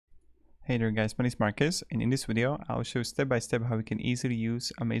Hey there guys, my name is Marcus, and in this video I'll show step by step how we can easily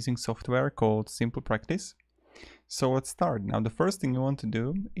use amazing software called SimplePractice. So let's start. Now the first thing you want to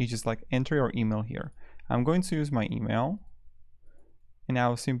do is just enter your email here. I'm going to use my email and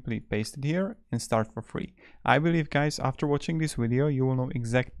I'll simply paste it here and start for free. I believe guys, after watching this video you will know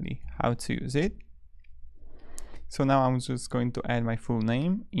exactly how to use it. So now I'm just going to add my full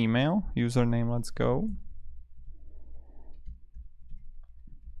name, email, username, let's go.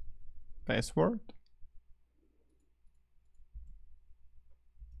 Password.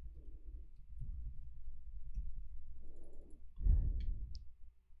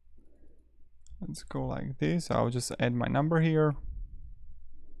 Let's go like this. I'll just add my number here.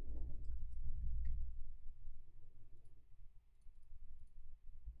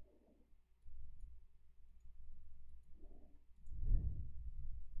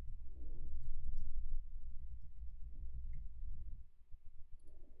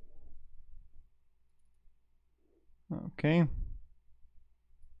 Okay.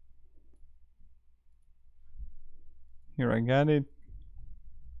 Here I got it.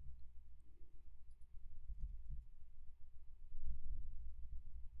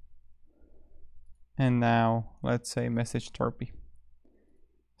 And now let's say message Torpy.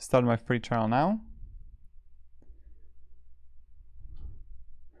 Start my free trial now.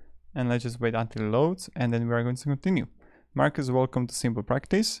 And let's just wait until it loads and then we are going to continue. Marcus, welcome to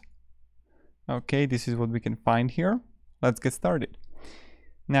SimplePractice. Okay, this is what we can find here. Let's get started.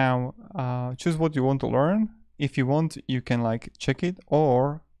 Now, choose what you want to learn. If you want, you can check it,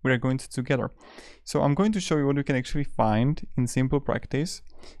 or we are going to together. So I'm going to show you what you can actually find in SimplePractice,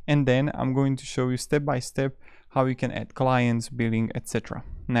 and then I'm going to show you step by step how you can add clients, billing, etc.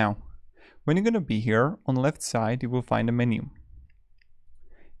 Now, when you're going to be here, on the left side, you will find a menu.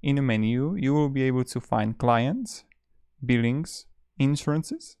 In the menu, you will be able to find clients, billings,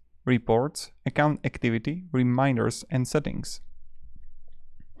 insurances, reports, account activity, reminders, and settings.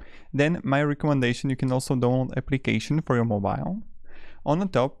 Then my recommendation, you can also download application for your mobile. On the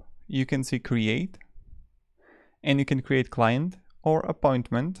top, you can see create, and you can create client or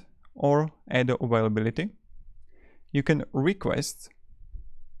appointment or add availability. You can request.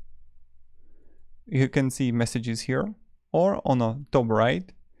 You can see messages here, or on the top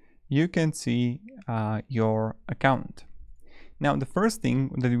right, you can see your account. Now the first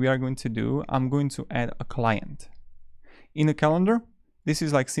thing that we are going to do, I'm going to add a client. In a calendar, this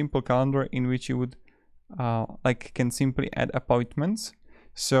is simple calendar in which you would can simply add appointments.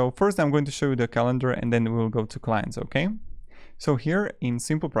 So first I'm going to show you the calendar and then we'll go to clients, okay? So here in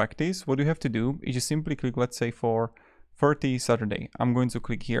SimplePractice, what you have to do is just simply click, let's say for 30 Saturday. I'm going to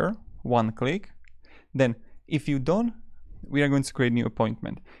click here, one click. Then if you don't, we are going to create new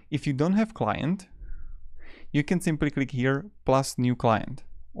appointment. If you don't have client, you can simply click here plus new client,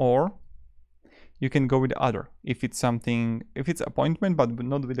 or you can go with the other if it's appointment but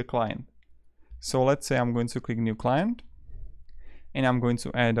not with the client. So let's say I'm going to click new client and I'm going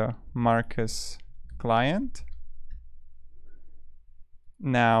to add a Marcus client.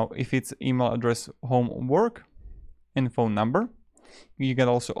 Now if it's email address, home, work, and phone number, you get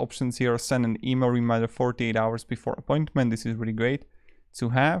also options here. Send an email reminder 48 hours before appointment. This is really great to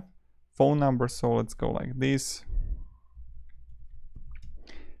have. Phone number, so let's go like this.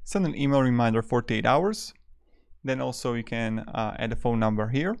 Send an email reminder 48 hours. Then also you can add a phone number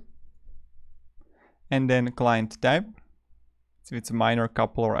here. And then client type, if it's a minor,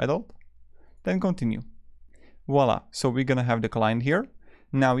 couple, or adult. Then continue. Voila, so we're gonna have the client here.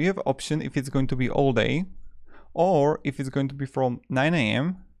 Now you have option if it's going to be all day, or if it's going to be from 9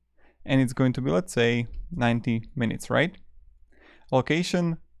 AM and it's going to be, let's say, 90 minutes, right?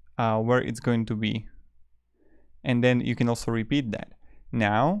 Location, where it's going to be, and then you can also repeat that.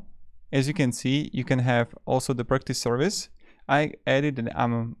 Now as you can see, you can have also the practice service. I added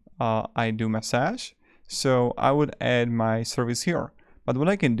an I do massage, so I would add my service here. But what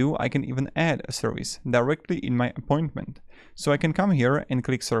I can do, I can even add a service directly in my appointment. So I can come here and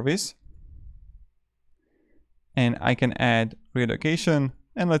click service, and I can add relocation,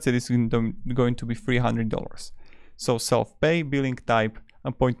 and let's say this is going to be $300. So self-pay, billing type,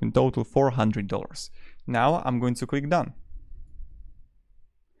 appointment total $400. Now I'm going to click done.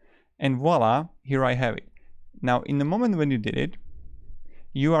 And voila, here I have it. Now in the moment when you did it,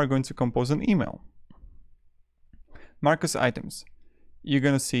 you are going to compose an email. Marcus items. You're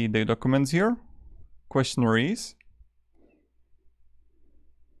going to see the documents here, questionnaires.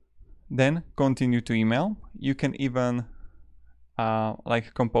 Then continue to email. You can even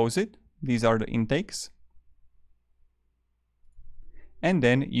compose it. These are the intakes. And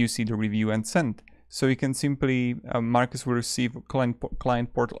then you see the review and send. So you can simply, Marcus will receive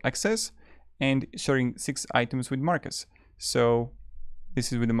client portal access and sharing 6 items with Marcus. So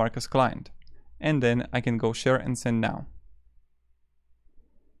this is with the Marcus client. And then I can go share and send now.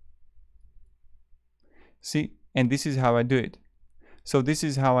 See, and this is how I do it. So this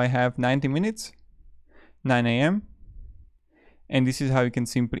is how I have 90 minutes, 9 a.m. And this is how you can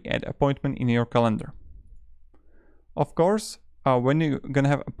simply add appointment in your calendar. Of course, when you're gonna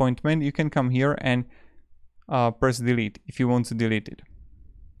have appointment, you can come here and press delete if you want to delete it.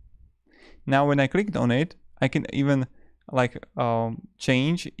 Now when I clicked on it, I can even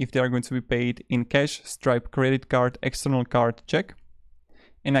change if they are going to be paid in cash, Stripe, credit card, external card, check,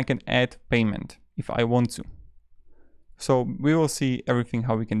 and I can add payment if I want to. So we will see everything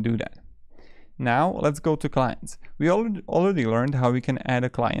how we can do that. Now let's go to clients. We already learned how we can add a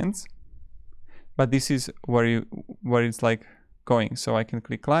client, but this is where it's going. So I can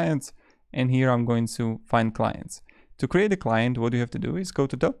click clients, and here I'm going to find clients. To create a client, what you have to do is go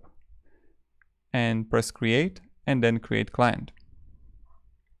to top and press create, and then create client.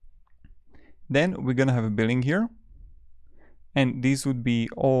 Then we're gonna have a billing here, and these would be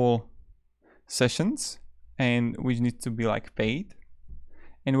all sessions and which need to be paid.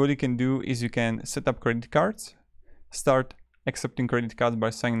 And what you can do is you can set up credit cards, start accepting credit cards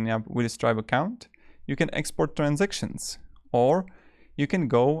by signing up with a Stripe account. You can export transactions, or you can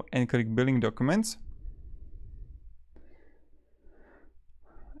go and click billing documents,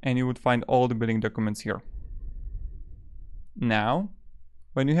 and you would find all the billing documents here. Now,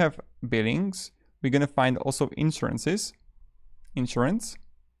 when you have billings, we're gonna find also insurance.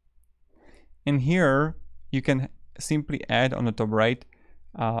 And here you can simply add on the top right,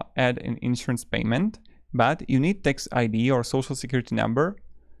 add an insurance payment, but you need tax ID or social security number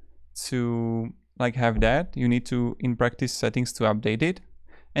to have that. You need to, in practice settings, to update it,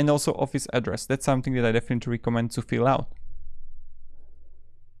 and also office address. That's something that I definitely recommend to fill out.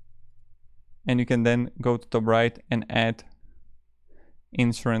 And you can then go to top right and add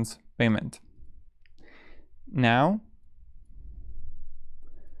insurance payment. Now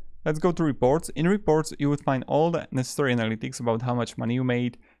let's go to reports. In reports, you would find all the necessary analytics about how much money you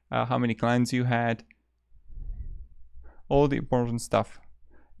made, how many clients you had, all the important stuff,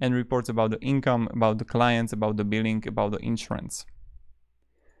 and reports about the income, about the clients, about the billing, about the insurance.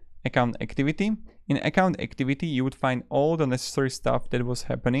 Account activity. In account activity, you would find all the necessary stuff that was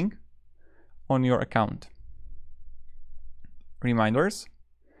happening on your account. Reminders,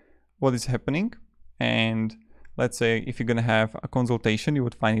 what is happening, and let's say if you're gonna have a consultation, you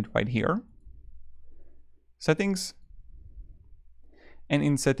would find it right here. Settings, and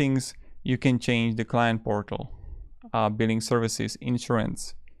in settings you can change the client portal, billing services,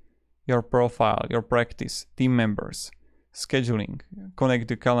 insurance, your profile, your practice, team members, scheduling, connect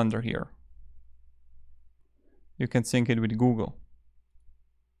the calendar here. You can sync it with Google,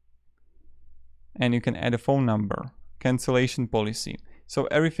 and you can add a phone number, cancellation policy. So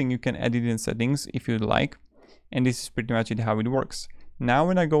everything you can edit in settings if you'd like. And this is pretty much it how it works. Now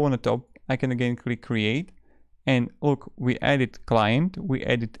when I go on the top, I can again click create, and look, we added client, we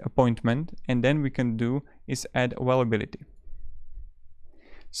added appointment, and then we can do is add availability.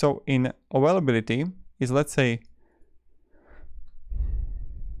 So in availability is, let's say,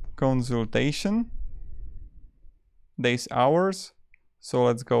 consultation, days, hours. So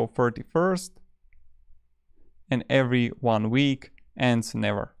let's go 31st, and every 1 week ends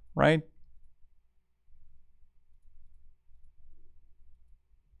never, right?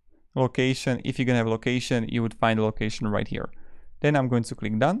 Location, if you're gonna have location, you would find the location right here. Then I'm going to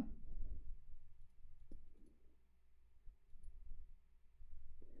click done.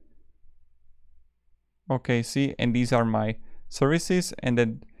 Okay, see, and these are my services, and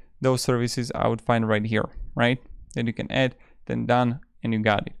then those services I would find right here, right? Then you can add, then done, and you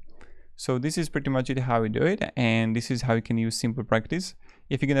got it. So this is pretty much it how we do it, and this is how you can use SimplePractice.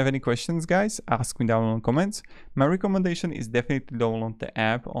 If you're gonna have any questions, guys, ask me down in the comments. My recommendation is definitely download the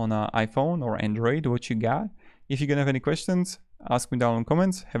app on iPhone or Android, what you got. If you're gonna have any questions, ask me down in the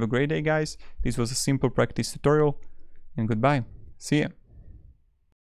comments. Have a great day, guys. This was a SimplePractice tutorial, and goodbye. See ya.